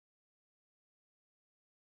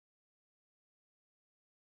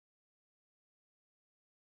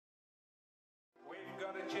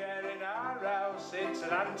chair in our house, it's an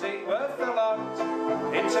antique worth a lot.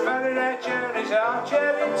 It's a very rare chair, it's our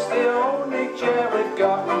chair, it's the only chair we've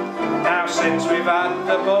got. Now since we've had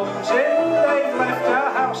the mums in, they've left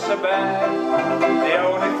our house a bare. The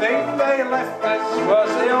only thing they left us was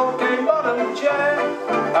the old game bottom chair.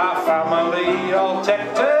 Our family all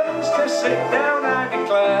take turns to sit down, I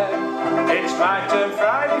declare. It's my turn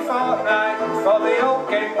Friday fortnight for the old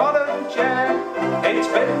game bottom chair. It's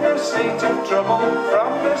been the seat of trouble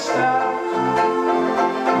from the start,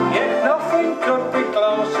 yet nothing could be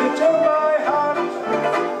closer to my heart.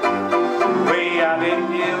 We had it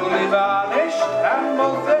newly varnished and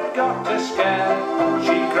Mother got a scare.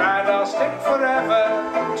 She cried, I'll stick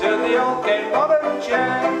forever to the old game bottom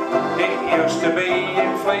chair. It used to be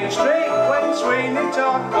in Fleet Street when Sweeney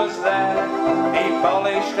Todd was there. He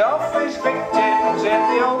polished off his victims in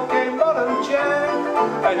the old game bottom chair.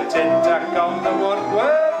 A tin tack on the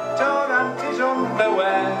woodwork tore Auntie's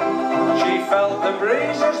underwear. She felt the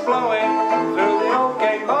breezes blowing through the old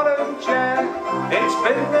game bottom chair. It's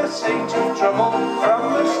been the seat of trouble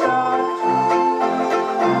from the start,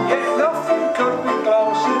 yet nothing could be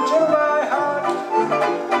closer to my heart.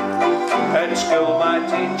 At school my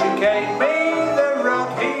teacher gave me the rod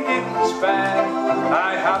he didn't spare.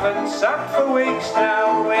 I haven't sat for weeks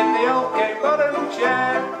now in the old game bottom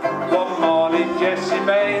chair. One morning Jessie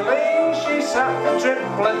Bailey, she sat the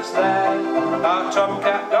triplets there. Our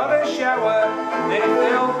tomcat got a shower in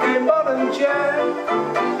the old game bottom chair.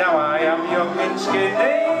 Now I am young and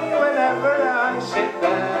skinny whenever I sit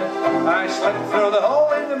there. I slip through the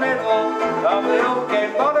hole in the middle of the old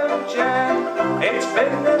game bottom chair. It's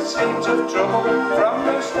been the seat of trouble from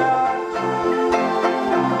the start,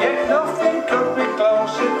 yet nothing could be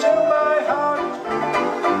closer to my heart.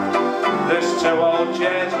 There's two old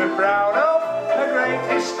chairs we're proud of, a great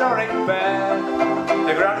historic pair.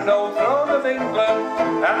 The grand old throne of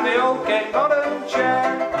England and the old game bottom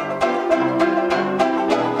chair.